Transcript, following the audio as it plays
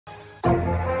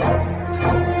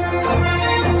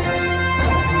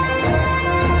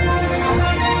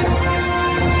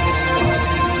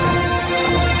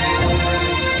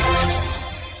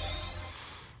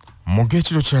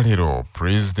Mugechiro kya leero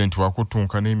President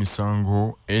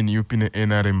Wakuntunkanemisango NUP ne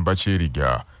NRM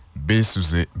bakyeriga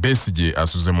Besigye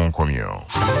Asuze Munkomyo.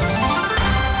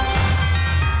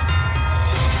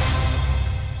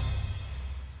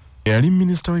 Yali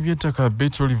Minister w'ebyettaka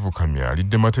Betty Olive Kamya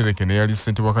alidde Matereke ne yali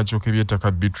ssente w'akakiiko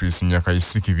k'ebyettaka Beatrice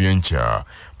nyakaisiki byenkya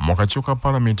mu kakiiko ka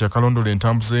Parliament akalondola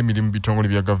entambuza y'emirimu bitongole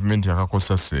bya gavumenti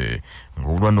akakosase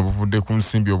ng'obulwadde obuvudde ku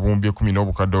nsimbi obuwumbi 10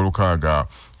 n'obukadde 600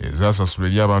 ezaasasulwa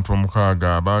eri abantu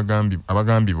 6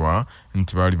 abagambibwa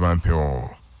nti baali bampewo.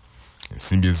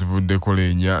 Ensimbi ezivuddeko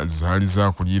leenya zaali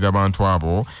zaakulira abantu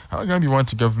abo abagambibwa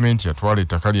nti gavumenti yatwala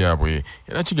ettaka lyabwe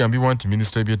era kigambibwa nti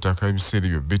minisita w'ebyettaka ebiseera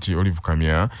ebyo Betty Olive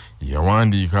Kamya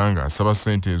yawandiika ng'asaba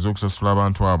ssente ez'okusasula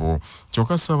abantu abo.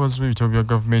 Kyokka ssaabaziba ebitabo bya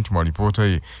gavumenti mu alipoota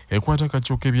ye ekwata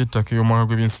akakiiko k'ebyettaka ey'omwaka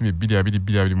gw'ebyensimbi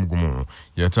 2021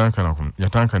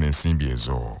 yatankana ensimbi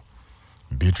ezo.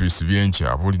 Beatrice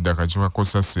byenkya abuulidde akakiiko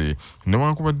kakosase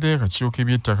newankubadde akakiiko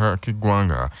k'ebyettaka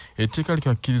k'eggwanga etteeka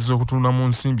likakkiriza okutunula mu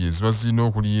nsimbi eziba zirina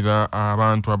okuliira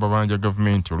abantu ababanja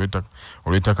gavumenti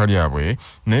olw'ettaka lyabwe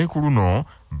naye ku luno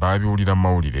baabiwulira mu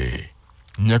mawulire.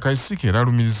 Nyakaisiki era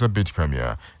alumiriza Betty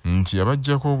Kamya nti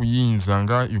yabajjako obuyinza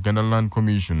nga Uganda Land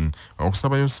Commission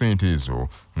okusabayo ssente ezo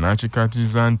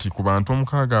n'akikkaatiriza nti ku bantu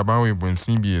 6 abaweebwa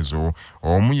ensimbi ezo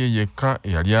omu ye yekka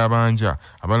eyali abanja,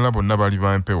 abalala bonna baali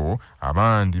bampewo,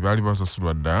 abandi baali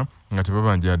basasulwa dda nga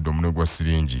tebabanja yadde omunwe gwa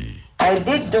siringi. I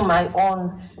did do my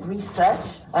own research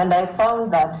and I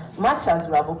found that much as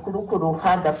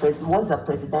Wakuntunka was a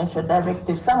presidential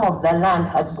directive, some of the land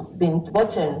had been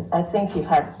gotten. I think he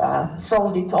had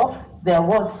sold it off. There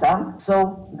was some,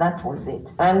 so that was it.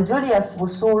 And Julius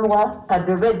Busulwa had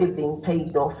already been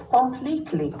paid off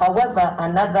completely. However,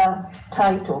 another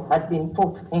title had been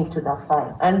put into the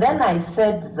file. And then I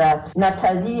said that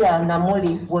Natalia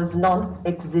Namoli was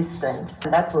non-existent.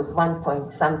 That was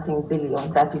 1.something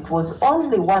billion, that it was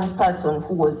only one person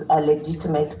who was a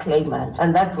legitimate claimant,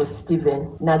 and that was Stephen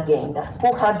Nagenda,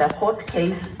 who had a court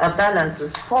case, a balance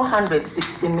was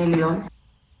 460 million.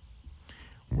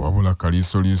 Wabula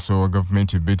kaliisoliiso wa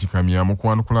gavumenti Betty Kamya mu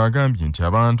kwanukula agambye nti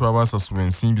abantu abasasulwa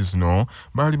ensimbi zino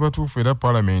baali batuufu era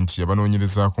Parliament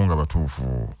yabanoonyerezaako nga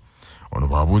batuufu. Ono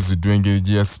bw'abuuziddwa engeri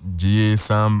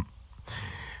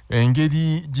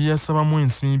gye yasabamu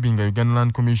ensimbi nga Uganda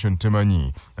Land Commission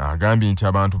temanyi, agambye nti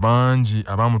abantu bangi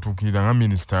abamutuukirira nga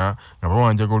minisita nga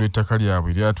bawanjaga olw'ettaka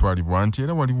lyabwe eryatwalibwa nti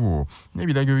era waliwo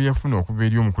n'ebiragiro bye yafuna okuva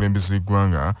eri omukulembeze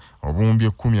w'eggwanga obuwumbi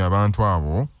 10 abantu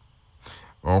abo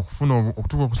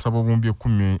okutuuka okusaba obuwumbi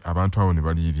 10 abantu abo ne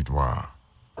baliyirirwa.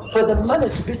 For the money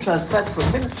to be transferred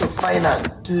from Ministry of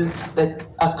Finance to the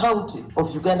account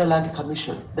of Uganda Land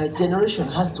Commission, the generation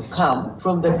has to come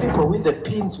from the people with the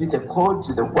pins, with the codes,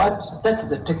 with the what. That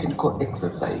is a technical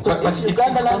exercise. So but it's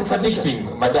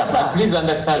contradicting, Madam. Please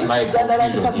understand my Uganda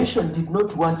Land Commission did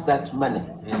not want that money.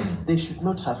 They should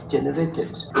not have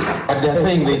generated. But they are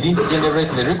saying they didn't generate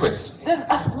the request. Then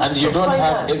ask and you don't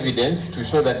have evidence to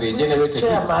show that they generated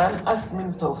Chairman, ask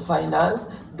Minister of Finance,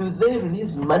 do they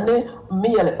release money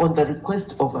merely on the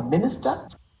request of a minister?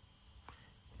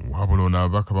 Wabula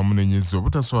n'ababaka bamunenyezza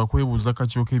obutasobola kwebuuza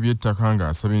akakiiko k'ebyettaka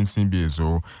ng'asaba ensimbi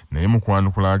ezo, naye mu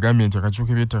kwanukula agambye nti akakiiko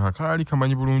k'ebyettaka kaali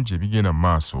kamanyi bulungi ebigenda mu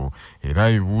maaso era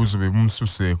ebibuuzo bye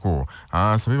bumususeeko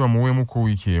asabe bamuweemuko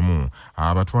wiiki emu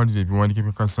abatwalira ebiwandiiko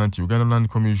ebikakasa nti Uganda Land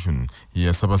Commission ye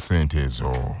yasaba ssente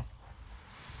ezo.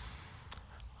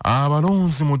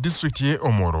 Abalonzi mu disitulikiti y'e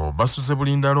Omoro basuze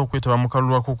bulindaala okwetaba mu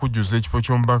kalulu ak'okujjuza ekifo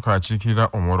ky'omubaka akiikirira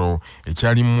Omoro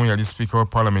ekyalimu yali sipiika wa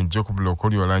Parliament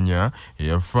oulanyah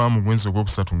eyafa mu gwezi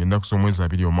ogwokusatu ng'ennaku z'omwezi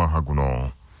 2 omwaka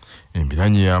guno.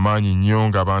 Embiranye y'amaanyi nnyo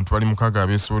ng'abantu bali 6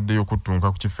 abeesoboddeyo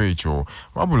okuttunka ku kifo ekyo,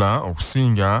 wabula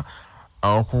okusinga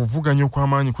okuvuganya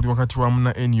okw'amaanyi kuli wakati wa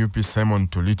muna NUP Simon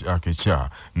Tolit Akecha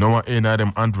n'owa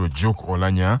NRM Andrew Jok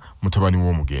Oulanyah mutabani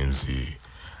w'omugenzi.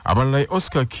 Abalala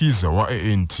Oscar Kizza wa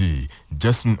ANT,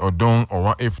 Justin Odong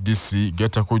owa FDC,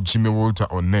 Getako Jimmy Walter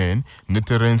Onen ne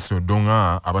Terence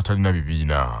Odonga abatalina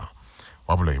bibiina.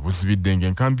 Wabula ebuzibidde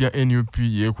ng'enkambi ya NUP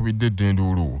yeekubidde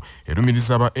eddenduulu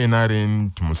erumiriza aba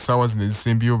NRM mu ssaawa zino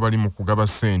ezisembyeyo bali mu kugaba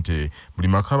ssente buli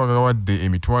maka bagawadde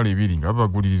emitwalo 2 nga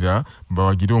babagulirira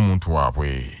bawagire omuntu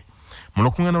waabwe. Mu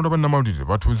lukuŋŋaana olw'abannamawulire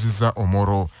batuuzizza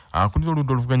Omoro akulira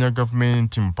oludda oluvuganya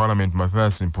gavumenti mu Parliament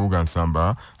Mathias Mpuuga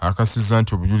Nsamba akasizza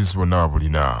nti obujulizi bonna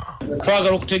babulina.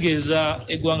 Twagala okutegeeza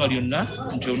eggwanga lyonna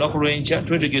nti olunaku lw'enkya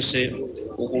twetegese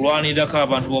okulwanirako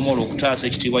abantu b'Omoro okutaasa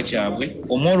ekitiibwa kyabwe.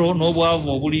 Omoro n'obwavu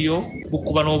obuliyo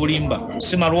bukuba n'obulimba,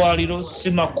 si malwaliro, si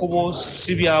makubo,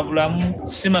 si byabulamu,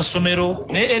 si masomero.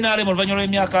 Naye NRM oluvannyuma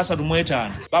lw'emyaka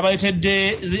 35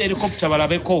 babaletedde zi helikopita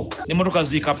balabeko n'emmotoka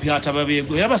zikapyata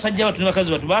babeego. Era abasajja batu ne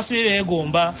bakazi batu baasibye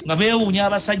beegomba nga beewuunya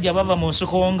abasajja bava mu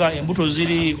nsiko nga embuto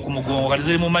ziri ku mugongo kati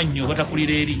ziri mu mannyo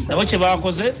batakulira eri. Nabo kye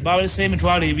baakoze baabalesa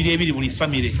emitwalo ebiri buli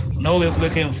famire nabo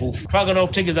beekubeko enfuufu. Twagala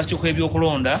okutegeeza kyokka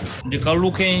ebyokulonda nti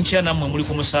kalulu k'enkya nammwe muli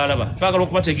ku musaalaba. Twagala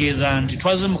okubategeeza nti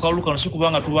twaze mu kalulu kano si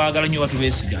kubanga tubaagala nnyo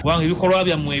batubeesiga, kubanga ebikolwa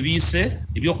byammwe ebiise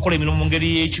eby'okukola emirimu mu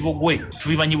ngeri y'ekibogwe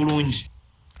tubimanyi bulungi.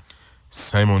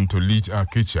 Simon Tolit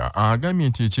Akecha agambye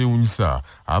nti ekyewuunyisa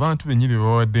abantu bennyini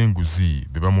bawadde enguzi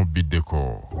be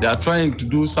bamubiddeko. They are trying to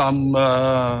do some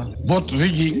vote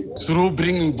rigging through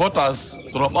bringing voters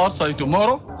from outside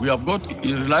tomorrow. We have got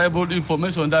reliable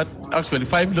information that actually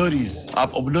 5 lorries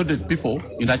have uploaded people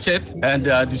in Achet and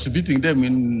they are distributing them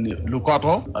in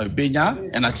Lukato, Benya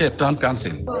and Achet Town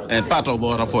Council and part of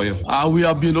Orafoyo. We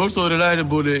have been also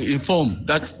reliably informed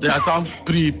that there are some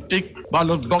pre-ticked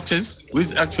ballot boxes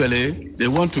which actually they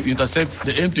want to intercept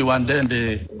the empty one, then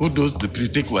they put those the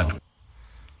pre-tick one.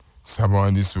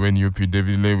 Ssabawandiisi w'NUP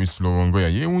David Lewis Lowongoya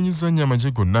yeewuunyiza nnyo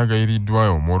amagye gonna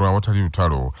agayiriddwayo Omoro awatali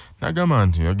lutalo n'agamba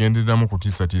nti agendereramu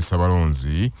kutiisatiisa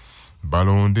balonzi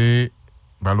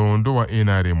balondo wa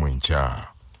NRM enkya.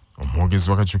 Omwogezi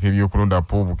w'akakiiko k'ebyokulonda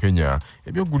Paul Bukenya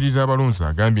ebyogulirira abalonzi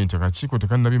agambye nti akakiiko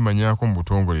tekannabimanyaako mu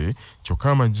butongole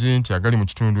kyokka amagye nti agali mu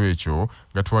kitundu ekyo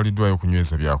gatwaliddwayo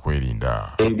okunyweza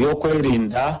byakwerinda.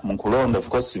 Ebyokwerinda mu kulonda of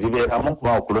course bibeeramu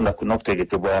kuba okulonda kuno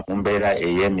okutegekebwa mu mbeera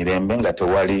ey'emirembe nga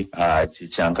tewali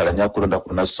kikyankalanya kulonda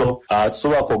kuno. So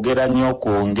soba kwogera nnyo ku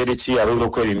ngeri ki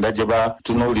ab'ebyokwerinda gye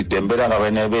batunuulidde embeera nga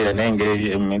baneebeera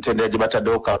n'engeri emitendera gye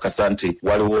bataddewo kakasa nti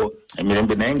waliwo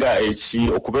emirembe naye nga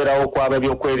okubeerawo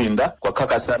kw'ab'ebyokwerinda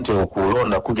kwakakasa nti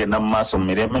okulonda kugenda mu maaso mu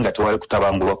mirembe nga tewali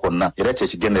kutabangulwa kwonna era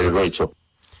kyekigendererwa ekyo.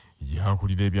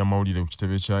 Yakulira ebyamawulire ku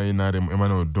kitebe kya NRM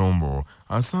Emmanuel Dombo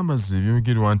asambaza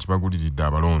ebyogerwa nti baguliridde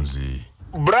abalonzi.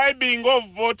 Bribing of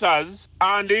voters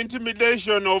and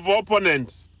intimidation of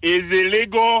opponents is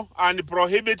illegal and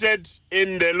prohibited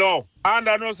in the law.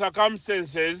 Under no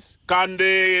circumstances can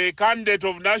the candidate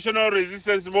of National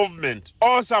Resistance Movement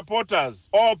or supporters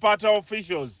or party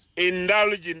officials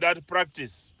indulge in that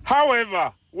practice.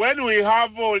 However, when we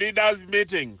have leaders'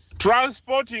 meetings,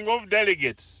 transporting of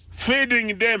delegates,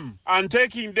 feeding them and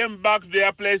taking them back to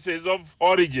their places of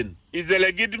origin is a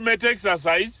legitimate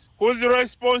exercise whose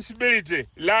responsibility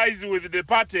lies with the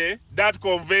party that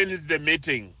convenes the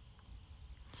meeting.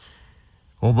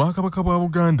 Obwakabaka bwa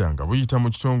Uganda nga buyita mu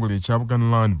kitongole ekya Buganda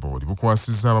Land Board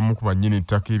bukwasizza abamu ku bannyini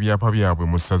ettaka ebyapa byabwe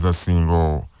mu ssaza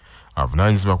Singo.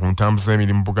 Avunaanyizibwa ku ntambuza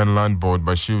y'emirimu Buganda Land Board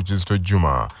Bashir Kizito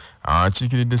Juma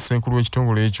akiikiridde ssenkulu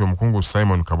w'ekitongole ekyo omukungu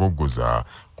Simon Kaboggoza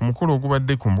ku mukolo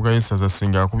ogubadde ku mbuga y'essaza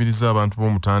Singa akubiriza abantu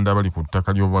b'omutanda abali ku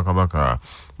ttaka ly'Obwakabaka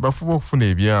bafuba okufuna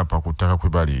ebyapa ku ttaka kwe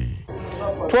bali.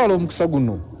 Twala omukisa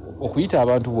guno okuyita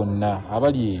abantu bonna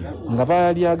abali nga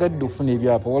balyagadde okufuna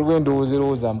ebyapa waliwo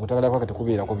endowooza mbu ttaka lya Kabaka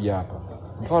tekubeerako byapa.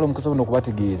 Twala omukisa guno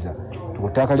okubategeeza ku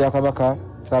ttaka lya Kabaka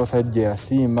Ssaabasajja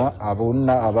yasiima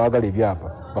abonna abaagala ebyapa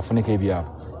bafuneko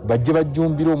ebyapa bajje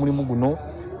bajjumbira omulimu guno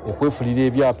okwefulira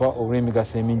ebyapa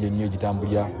olw'emigaso emingi ennyo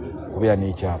egitambulira kubeera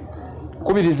n'ekyapa.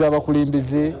 Kubiriza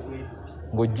abakulembeze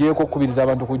ng'oggyeko okukubiriza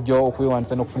abantu okujja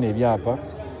okwewandiisa n'okufuna ebyapa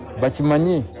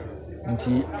bakimanye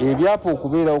nti ebyapa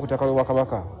okubeerawo ku ttaka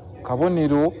ly'Obwakabaka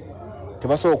kabonero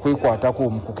tebasobola okwekwatako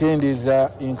mu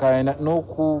kukendeeza enkaayana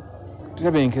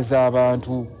n'okutebenkeza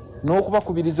abantu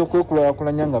n'okubakubiriza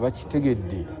okwekulaakulanya nga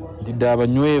bakitegedde nti ddala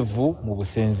banywevu mu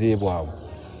busenze bwabwe.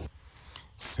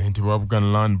 Ssentebe wa Buganda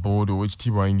Land Board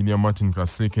ow'ekitiibwa Engineer Martin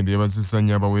Kasekende yabazizza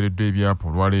nnyo abaweereddwa ebyapa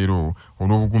olwaleero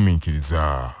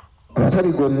olw'obugumiikiriza.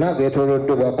 Amatabi gonna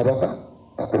geetooloddwa Obwakabaka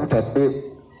akutadde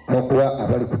n'okuwa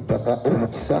abali ku ttaka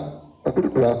omukisa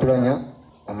okulikulaakulanya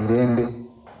emirembe.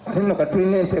 Ate nno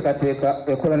katulina enteekateeka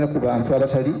ekola ne ku bantu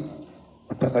abatali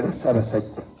ku ttaka lya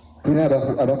Ssaabasajja. Tulina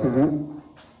abakugu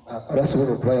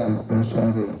abasobola okubayamba ku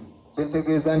nsonga eyo.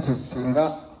 Kyentegeeza nti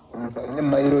singa omuntu alina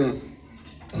emmayiro ye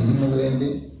eri mu lwende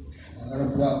agala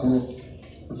okubaako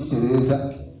okukitereeza.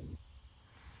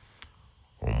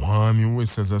 Omwami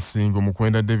w'essaza Singo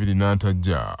Mukwenda David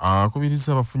Nantajja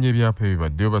akubiriza abafunye ebyapa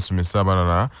ebibaddeyo basomesa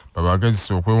abalala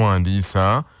babaagazisa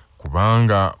okwewandiisa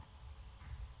kubanga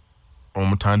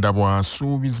omutanda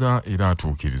bw'asuubiza era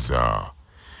atuukiriza.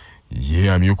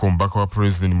 Ye amyuka omubaka wa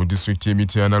President mu disitulikiti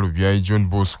y'Emityana Lubyayi John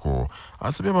Bosco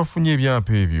asabye abafunye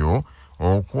ebyapa ebyo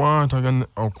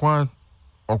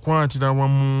okwatira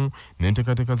wamu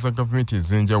n'enteekateeka za gavumenti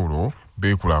ez'enjawulo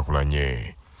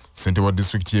beekulaakulanye. Ssente wa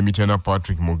disitulikiti y'Emityana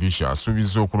Patrick Mugisha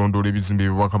asuubizza okulondoola ebizimbe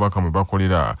bye Bwakabaka mwe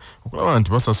bakolera okulaba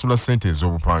nti basasula ssente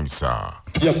ez'obupangisa.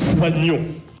 Tujja kufuba nnyo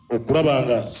okulaba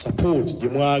nga support gye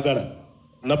mwagala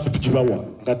naffe tugibawa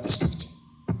nga disitulikiti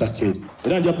ttaka eri.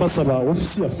 Era nja basaba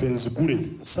ofiisi yaffe nzigule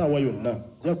essaawa yonna.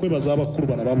 Nja kwebaza abakulu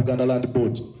bano aba Buganda Land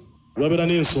Board lwabeera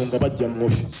n'ensonga bajja mu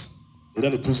ofiisi era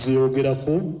ne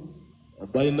tuzeeyogerako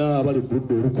balina abali ku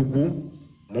ludda olukugu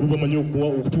nabo bamanyi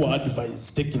okutuwa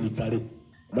advice technically.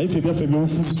 Maife ebyaffe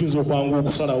ebyobufuzi tuyinza okwanguwa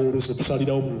okusalawo olwese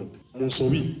tusalirawo mu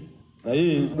nsobi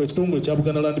naye ekitongole kya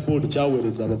Buganda Land Board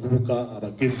kyaweereza abavubuka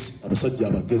abagezi abasajja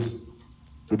abagezi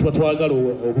tuba twagala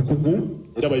obukugu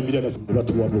era bayimirira naffe ne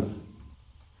batuwabula.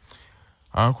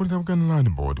 Akulira Buganda Land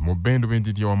Board mu bbendo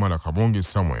b'endiri Wamala Kabonge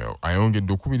Samuel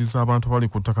ayongedde okubiriza abantu abali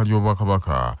ku ttaka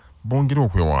ly'Obwakabaka bongere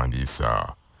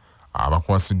okwewandiisa.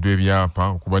 Abakwasiddwa ebyapa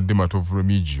okubadde Matovu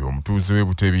Remigio omutuuze w'e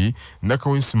Butebi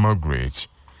Nakawesi Margaret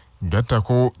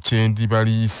gattako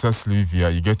Kyendibaliisa Sylvia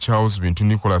Yiga Charles Bintu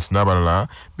Nicholas n'abalala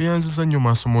beeyanziza nnyo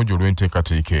maaso mojo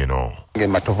olw'enteekateeka eno.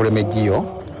 Matovu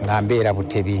Remigio nga mbeera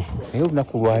Butebi naye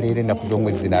olunaku lwaleero ennaku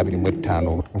z'omwezi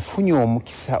 25 nfunye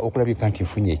omukisa okulabika nti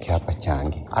nfunye ekyapa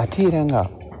kyange ate era nga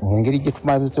mu ngeri gye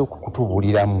tumaze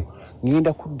okutubuuliramu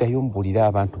ngenda kuddayo mbuulira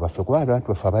abantu baffe kuba abantu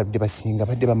baffe abadde basinga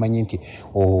badde bamanyi nti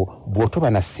bw'otoba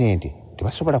na ssente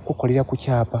tebasobola kukolera ku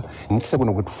kyapa. Omukisa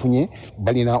guno gwe tufunye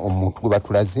balina omuntu gwe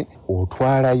batulaze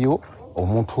otwalayo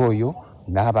omuntu oyo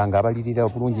n'abanga abalirira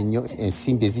bulungi nnyo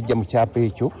ensimbi ezijja mu kyapa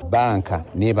ekyo banka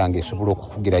n'ebanga esobola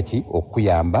okukugira ki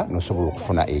okuyamba n'osobola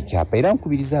okufuna ekyapa. Era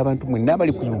nkubiriza abantu mwenna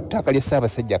abali ku ttaka lya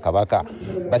Ssaabasajja Kabaka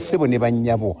bassebo ne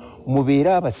bannyabo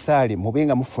mubeere abasaale mube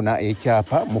nga mufuna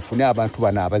ekyapa mufune abantu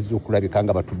bano abazze okulabika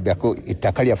nga batuddako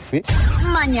ettaka lyaffe.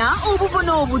 Manya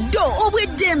obuvuna obuddo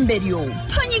obw'eddembe lyo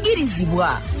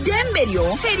tonyigirizibwa ddembe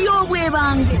lyo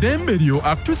ery'obwebange. Ddembe lyo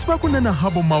akutusibako Nana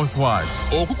Herbal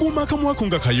Mouthwash okukuuma akamwa ko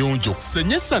nga kayonjo.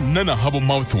 Senyesa Nana Herbal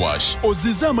Mouthwash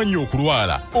ozize amanyi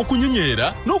okulwala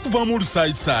okunyenyeera n'okuvaamu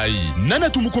olusaayi-saayi. Nana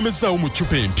tumukomezaawo mu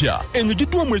ccupa empya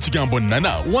enyigiddwamu ekigambo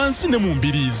Nana wansi ne mu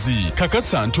mbiriizi.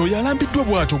 Kakasa nti oyo alambiddwa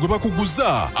bw'atyo gwe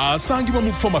bakuguza asangibwa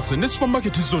mu famasi ne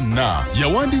supamaketi zonna.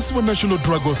 Yawandiisibwa National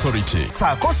Drug Authority.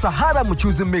 Saako Sahara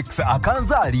Muchuzi Mix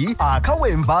akanzaali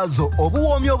akawembaazo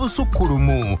obuwoomi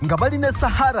obusukkulumu nga balina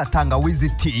Sahara tangawizi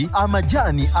tea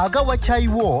amajaani agawa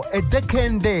chayiwo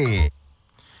eddekende.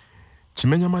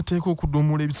 Kimenya amateeka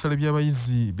okuduumula ebisale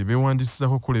by'abayizi bye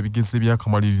beewandiisizako okukola ebigezo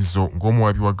eby'akamalirizo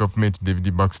ng'omuwabi wa gavumenti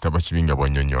David Baxter Bakibinga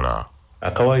bw'annyonnyola.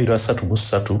 Akawaayiro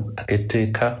 33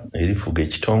 ak'etteeka erifuga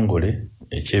ekitongole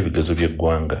eky'ebigezo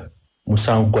by'eggwanga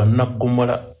musango gwa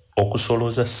nnaggumula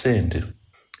okusolooza ssente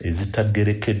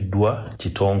ezitagerekeddwa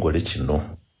kitongole kino.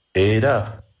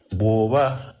 Era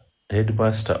bw'oba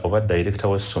headmaster oba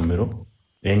director w'essomero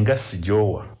engassi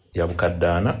gy'owa ya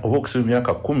bukaddaana oba okusiba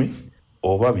emyaka 10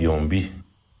 oba byombi.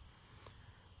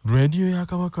 Radio ya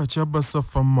Kabaka Kyabassa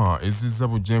Fama ezizza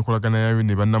bujja enkolagana yayo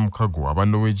ne bannamukago aba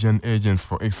Norwegian Agents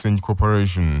for Exchange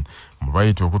Corporation mu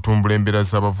bayita okutumbula embeera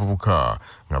z'abavubuka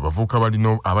ng'abavubuka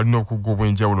abalina okuggwa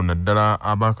obw'enjawulo naddala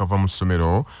abaakava mu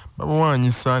ssomero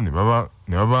babawaanyisa ne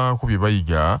babaako bye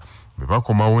bayiga bwe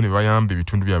bakomawo ne bayamba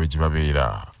ebitundu byabwe gye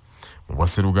babeera. Mu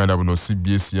bwasseruganda buno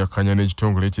CBS yakkanya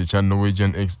n'ekitongole ekyo ekya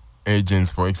Norwegian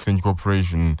Agents for Exchange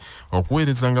Corporation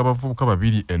okuweerezanga abavubuka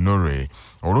babiri e Norway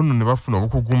olwo ne bafuna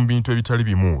obukugu mu bintu ebitali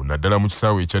bimu naddala mu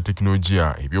kisaawe ekya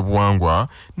tekinologiya ebyobuwangwa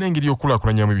n'engeri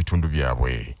y'okulaakulanyamu ebitundu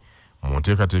byabwe. Mu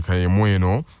nteekateeka y'emu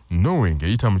eno Norway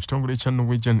ng'eyita mu kitongole ekya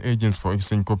Norwegian Agents for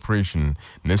Exchange Corporation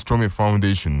ne Strome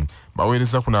Foundation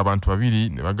baweereza kuno abantu babiri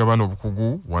ne bagabana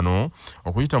obukugu wano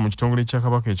okuyita mu kitongole kya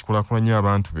Kabaka ekikulaakulanya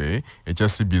abantu be ekya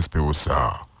CBS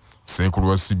Pewosa. Ssenkulu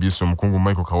wa CBS omukungu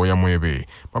Michael Kawoya Mwebe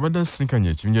babadde asisinkanye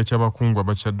ekibinja ky'abakungu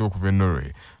abakyadde okuva e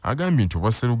Norway agambye nti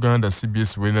obwasseruganda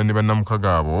CBS bwerina ne bannamukago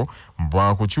abo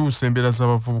bwakukyusa embeera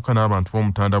z'abavubuka n'abantu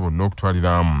b'omutanda bonna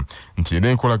okutwaliramu nti era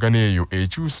enkolagana eyo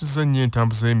ekyusizza nnyo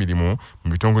entambuza y'emirimu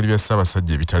mu bitongole bya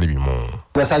Ssaabasajja ebitali bimu.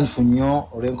 Basanyufu nnyo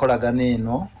olw'enkolagana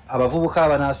eno. Abavubuka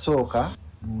abanasooka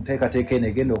mu nteekateeka eno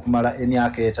egenda okumala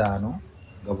emyaka 5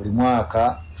 nga buli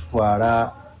mwaka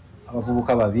tutwala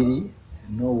abavubuka babiri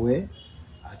Norway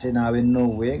ate n'abe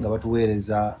Norway nga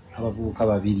batuweereza abavubuka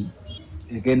babiri.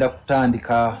 Egenda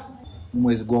kutandika mu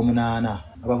mwezi gw'Omunaana.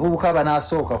 Abavubuka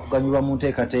banasooka kuganyulwa mu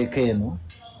nteekateeka eno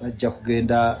bajja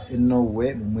kugenda e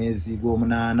Norway mu mwezi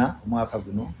gw'Omunaana omwaka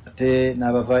guno ate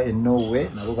n'abava e Norway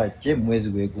nabo bajje mu mwezi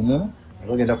gwe gumu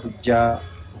bagenda kujja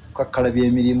okukakkala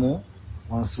by'emirimu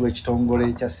wansi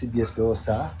w'ekitongole kya CBS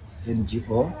Pewosa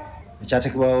NGO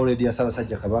ekyateekebwawo leediyo ya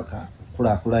Ssaabasajja Kabaka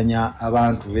kulaakulanya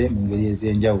abantu be mu ngeri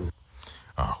ez'enjawulo.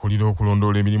 Akulira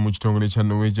okulondoola emirimu mu kitongole kya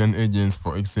Norwegian Agents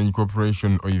for Exchange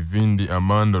Corporation Oyvindi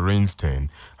Amanda Reinstein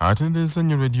atendereza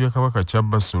nnyo Radio ya Kabaka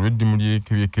Kyabbaso olw'eddimu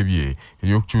ly'ekebyekebye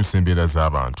ery'okukyusa embeera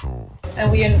z'abantu.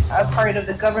 And we are part of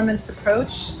the government's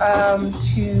approach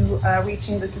to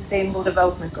reaching the Sustainable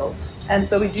Development Goals. And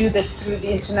so we do this through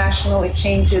the international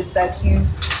exchanges that you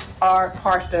are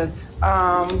part of.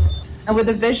 And with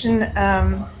a vision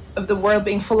of the world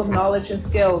being full of knowledge and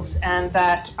skills, and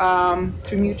that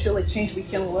through mutual exchange we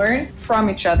can learn from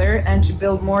each other and to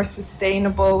build more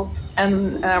sustainable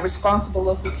and responsible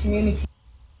local communities.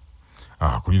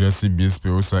 Akulira CBS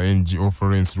Peosa NGO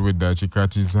Florence Luwedde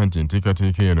akikkaatiriza nti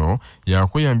enteekateeka eno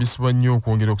yakweyambisibwa nnyo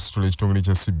okwongera okusitula ekitongole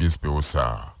kya CBS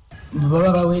Peosa.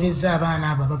 Baba baweereza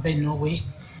abaana abo bava enowe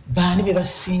baani be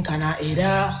basisinkana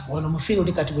era wano mu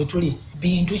field kati bwe tuli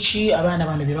bintu ki abaana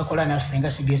bano bye bakola naffe nga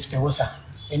CBS Peosa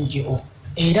NGO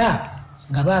era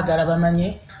nga baagala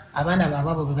bamanye abaana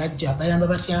baabwe abo bwe bajja bayamba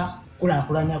batya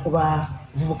kulaakulanya ku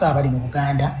bavubuka abali mu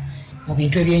Buganda mu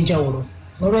bintu eby'enjawulo.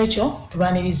 N'olwekyo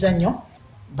tubaaniriza nnyo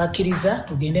bakkiriza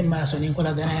tugende mu maaso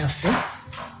n'enkolagana yaffe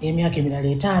emyaka emirala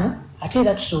 5 ate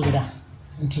era tusuubira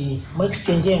nti mu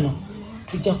exchange eno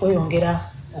tujja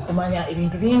kweyongera okumanya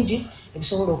ebintu bingi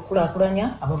ebisobola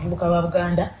okukulaakulanya abavubuka ba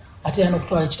Buganda ate era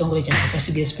n'okutwala ekitongole kyaffe kya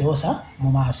CBS Peosa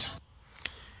mu maaso.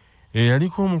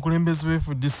 Yaliko omukulembeze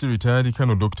w'FDC retired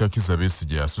Kano Dr. Kizza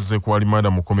Besigye asuze ku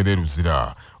alimanda mu kkomera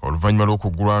Luzira oluvannyuma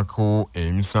lw'okuggulwako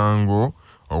emisango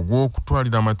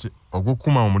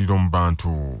ogw'okukuma omuliro mu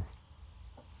bantu.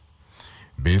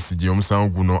 Besigye omusango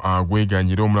guno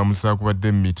agweganyira omulamuzi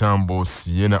akubadde mu mitambo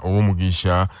Siena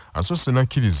ow'Omugisha asoose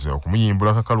n'akkiriza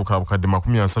okumuyimbula akakalu ka bukadde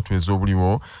 30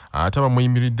 ez'obuliwo ate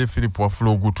abamuyimiridde Philip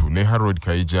Wafula Ogutu ne Harold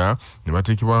Kaija ne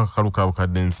bateekebwa akakalu ka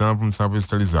bukadde 7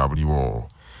 ezitali za buliwo.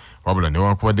 Wabula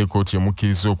newankubadde kkooti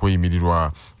emukkiriza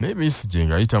okweyimirirwa naye Besigye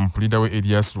ng'ayita mu puliida we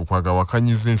Elias Lukwago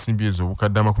awakanyiza ensimbi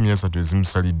ez'obukadde 30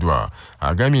 ezimusaliddwa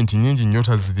agambye nti nnyingi nnyo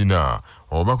tazirina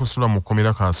oba kusula mu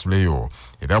kkomera kaasuleyo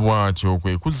era bw'atyo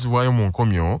kwe kuzzibwayo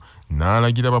Munkomyo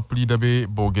n'alagira abapuliida be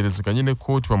boogerezeganye ne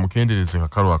kkooti bamukendeereze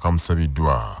kakalu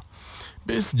akamusabiddwa.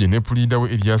 Besigye ne puliida we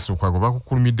Elias Lukwago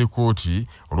bakukulumidde kkooti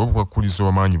olw'obukwakkulizo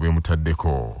bw'amaanyi bwe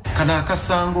mutaddeko. Kana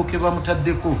akasango ke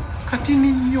bamutaddeko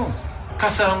katini nnyo.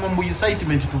 Kasango mu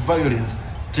incitement to violence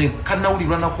te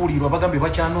kanawulirwa nakuwulirwa bagambye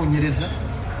bakyanoonyereza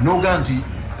noga nti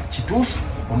kituufu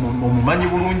omumanyi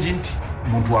bulungi nti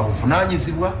muntu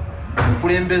wabuvunaanyizibwa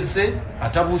omukulembeze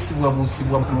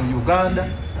atabuusibwabuusibwa mu Uganda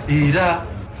era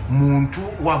muntu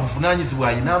wabuvunaanyizibwa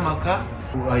alina amaka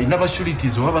alina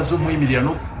basulities oba baze omuyimirira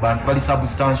bali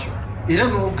substantial era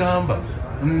n'ogamba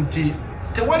nti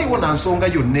tewaliwo na nsonga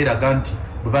yonna eraga nti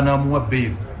bwe banaamuwa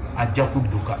beeru ajja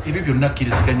kudduka ebyo byonna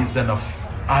akkiriziganyiza naffe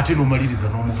ate n'omaliriza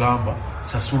n'omugamba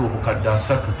sasula obukadde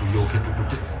 3 tulyoke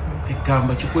tukute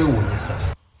egamba kikwewoonyesa.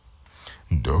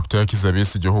 Dr. Kizza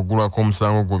Besigye okuggulwako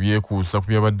omusango gwe byekuusa ku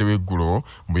byabaddewo eggulo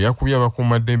bwe yakubye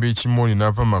abakuumaddembe ekimooni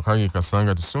n'ava mu maka ge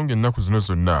Kasanga tisonga ennaku zino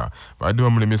zonna badde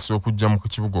bamulemesa okujja mu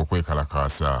kibuga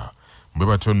okwekalakaasa. Bwe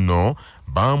batyo nno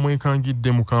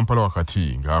baamwekangidde mu Kampala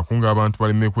wakati ng'akunga abantu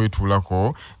baleme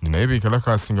kwetuulako naye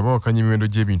beekalakaasi nga bawakanya emiwendo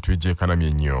gy'ebintu egyekanamye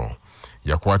ennyo.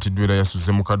 Yakwatiddwa era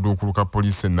yasuze mu kadduukulu ka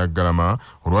poliisi e Naggalama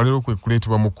olwaleero kwe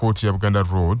kuleetebwa mu kkooti ya Buganda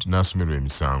Road n'asomerwa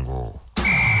emisango.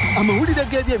 Amawulire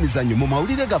g'ebyemizannyo mu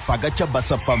mawulire gaffe aga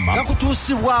Kyabasa Fama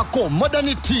gakutuusibwako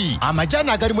modernity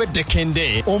amajaani agalimu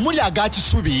eddekende omuli aga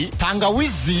kisubi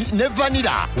tangawizi ne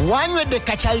vanira wanywedde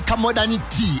kacaayi ka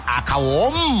modernity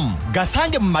akawoomu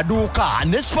gasange mu maduuka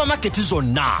ne supamaketi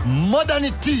zonna.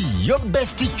 Modernity your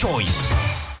best choice.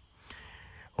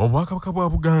 Obwakabaka bwa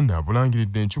Buganda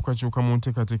bulangiridde enkyukakyuka mu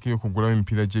nteekateeka y'okuggulawo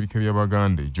emipiira gy'ebika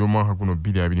by'Abaganda egy'omwaka guno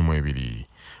 2022.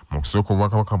 Mu kusooka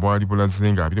obwakabaka bwali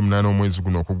bulaze nga 28 omwezi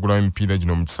guno okuggulawo emipiira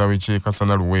gino mu kisaawe ky'e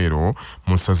Kasana Luweero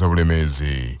mu ssaza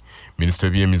Bulemeezi. Minisita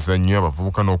w'ebyemizannyo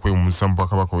abavubuka n'okwewummuza mu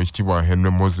bwakabaka ow'ekitiibwa Henry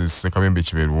Moses Ssekabembe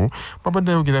Kiberu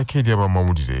babadde ayogerako eri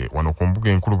abamawulire wano ku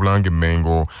mbuga enkulu Bulange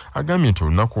Mengo agambye nti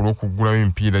olunaku olw'okuggulawo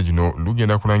emipiira gino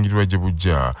lugenda kulangirirwa gye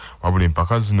bujja wabula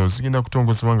empaka zino zigenda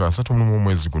kutongozebwa nga 3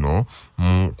 omwezi guno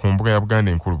ku mbuga ya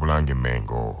Buganda enkulu Bulange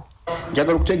Mengo.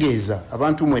 Njagala okutegeeza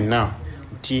abantu mwenna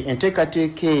nti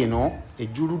enteekateeka eno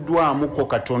ejjuluddwamuko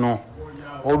katono.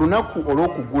 Olunaku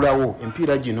olw'okuggulawo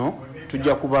empiira gino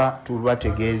tujja kuba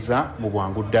tubategeeza mu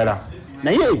bwangu ddala.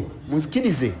 Naye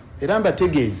munzikirize era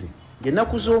mbategeeze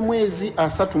ng'ennaku z'omwezi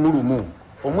 31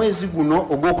 omwezi guno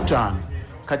ogwokutaano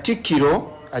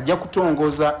Katikkiro ajja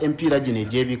kutongoza empiira gino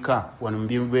egy'ebika wano mu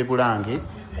Bwe Bulange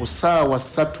ku ssaawa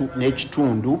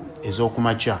 3:30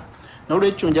 ez'okumakya.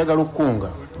 N'olwekyo njagala okukunga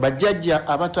bajjajja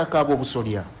abataka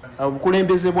ab'obusolya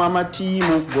obukulembeze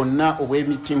bw'amatiimu gonna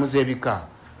obw'emitiimu z'ebika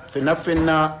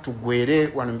fenna tugwere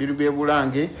wano mbiru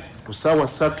byebulange tusaawa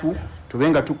 3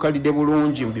 tubenga tukalide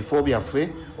bulungi mu bifo byaffe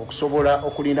okusobola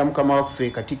okulinda mukama waffe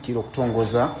Katikkiro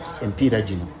okutongoza empiira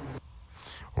gino.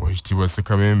 Oweekitiibwa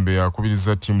Ssekabembe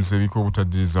akubiriza ttiimu z'ebika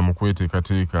obutaddiriza mu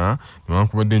kweteekateeka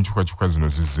newankubadde enkyukakyuka zino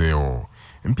zizzeewo.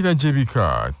 Empiira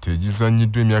gy'ebika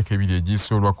tegizannyiddwa emyaka 2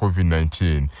 egiyise olwa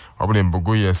COVID-19 wabula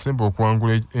Embogoye yasemba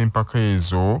okuwangula empaka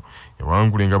ezo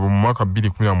yawangula engabo mu mwaka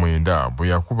 2019 bwe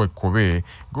yakuba ekkobe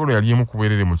goolo yali emu ku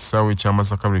bwerere mu kisaawe kya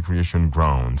Masaka Recreation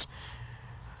Grounds.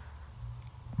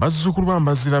 Bazzukulu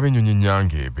b'Ambazira b'Ennyonyi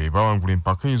Ennyange be bawangula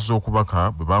empaka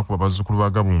ez'okubaka bwe baakuba bazzukulu ba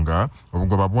Gabunga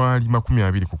obugoba bwali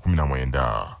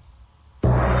 20-19.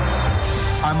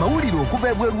 Amawulire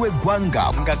okuva ebweru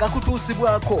w'eggwanga nga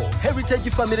gakutuusibwako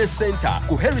Heritage Family Center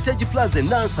ku Heritage Plaza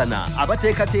Nansana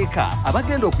abateekateeka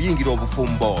abagenda okuyingira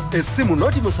obufumbo. Essimu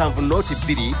noti 7 noti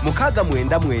 2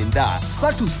 699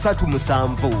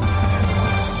 337.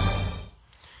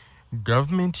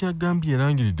 Gavumenti ya Gambia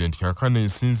erangiridde nti kaakano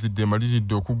esinzidde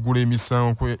emaliridde okuggula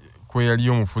emisango kwe yali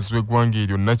omufuzi w'eggwanga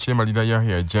eryo Nakyemalira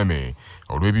Yahya Jammeh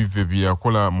olw'ebivve bye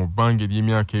yakola mu bbanga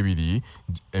ery'emyaka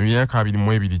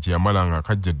 22 gye yamala nga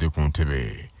akajjadde ku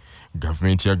ntebe.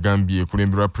 Gavumenti ya Gambia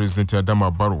ekulemberwa Pulezidenti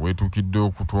Adama Barrow weetuukidde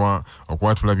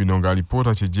okwatula bino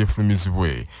ng'alipoota kye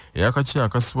gyefulumizibwe ey'akakiiko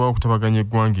akasibwawo okutabaganya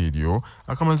eggwanga eryo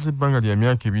akamaze ebbanga lya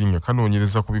myaka 2 nga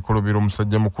kanoonyereza ku bikolobero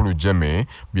omusajja mukulu Jammeh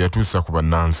bye yatuusa ku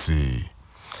bannansi.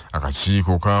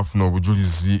 Akakiiko kaafuna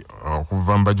obujulizi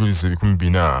okuva mu bajulizi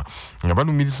 400 nga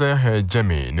balumiriza Yahya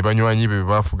Jammeh ne banywanyi be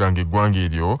baafuganga eggwanga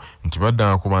eryo nti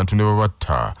baddanga ku bantu ne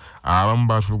babatta abamu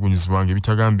baatulugunyizibwanga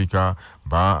ebitagambika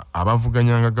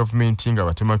abavuganyanga gavumenti nga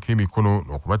batemako emikono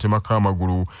okubatemako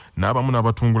amagulu n'abamu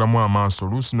n'abatungulamu amaaso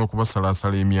oluusi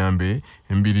n'okubasalaasala emyambe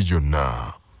embiri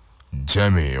gyonna.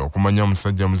 Jammeh okumanya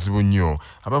omusajja muzibu nnyo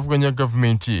abavuganya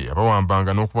gavumenti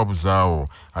abawambanga n'okubabuzaawo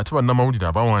ate bannamawulire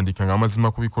abawandiikanga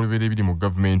amazima ku bikolobero ebiri mu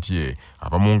gavumenti ye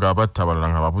abamu nga abatta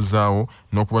abalala nga babuzaawo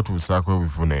n'okubatuusaako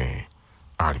ebivune.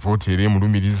 Alipoota era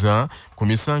emulumiriza ku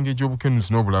misango egy'obukenuzi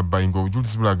n'obulabbayi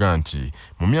ng'obujulizi bulaga nti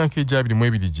mu myaka egya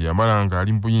 22 gye yamala nga ali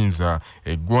mu buyinza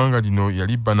eggwanga lino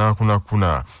yalibba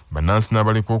n'akunakuna bannansi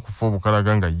n'abaleka okufa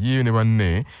obukalaga nga yeeyo ne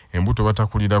banne embuto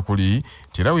batakulira kuli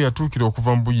era we yatuukira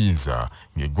okuva mu buyinza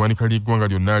ng'eggwanika ly'eggwanga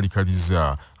lyonna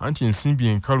alikaliza anti ensimbi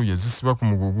enkalu yazisiba ku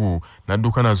mugugu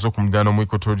n'adduka nazo ku muliraano mu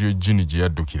Equatorial Guinea gye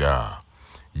yaddukira.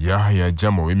 Yahya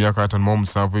Jammeh w'emyaka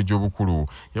 57 egy'obukulu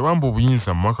yawamba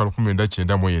obuyinza mu mwaka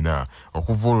 1994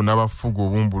 okuva olwo n'abafuga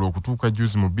obumbulo okutuuka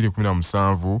juzi mu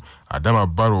 2017 Adama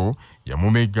Barrow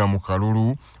yamumegga mu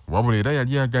kalulu wabula era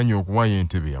yali aganye okuwaayo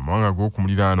entebe amawanga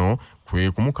g'okumuliraano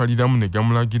kwe kumukaliramu ne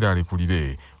gamulagira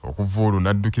alekulire okuva olwo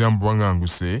n'addukira mu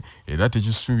buwaŋŋanguse era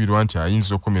tekisuubirwa nti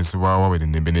ayinza okukomezebwawo awere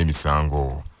ennembe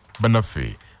n'emisango.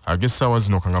 Bannaffe ag'essaawa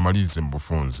zino kangamalirize mu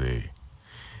bufunze.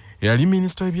 Yali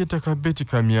minisita w'ebyettaka Betty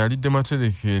Kamya alidde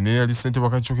Matereke ne yali ssentebe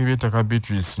w'akakiiko k'ebyettaka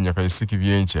Beatrice Nyakaisiki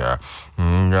Byenkya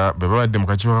nga be babadde mu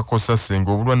kakiiko ka Kosase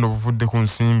ng'obulwadde obuvudde ku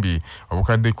nsimbi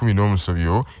obukadde 10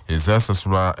 n'omusobyo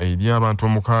ezaasasulwa eri abantu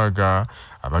 6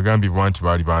 abagambibwa nti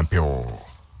baali bampewo.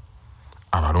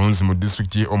 Abalonzi mu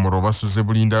disitulikiti Omoro basuze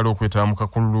bulindala okwetaba mu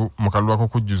kalulu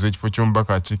ak'okujjuza ekifo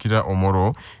ky'omubaka akiikirira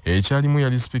Omoro ekyalimu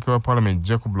yali sipiika wa Parliament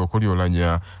Jacob Lokoli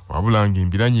Oulanyah wabula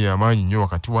ng'embiranye y'amaanyi nnyo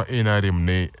wakati wa NRM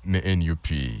ne NUP.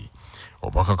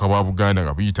 Obubaka bwa Buganda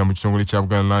nga buyita mu kitongole kya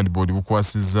Buganda Land Board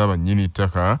bukwasizza bannyini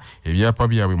ttaka ebyapa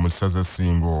byabwe mu ssaza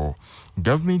Ssingo.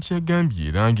 Gavumenti ya Gambia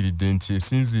erangiridde nti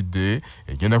esinzidde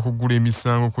egenda kuggula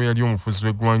emisango kwe yali omufuzi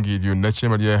w'eggwanga eryo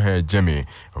Nakyemalira Yahya Jammeh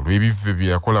olw'ebivve bye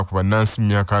yakola ku bannansi mu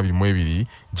myaka 22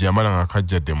 gye yamala nga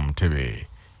akajjadde mu ntebe.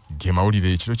 Ge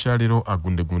mawulire ekiro kya leero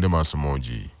agundegunde maaso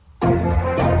moogi.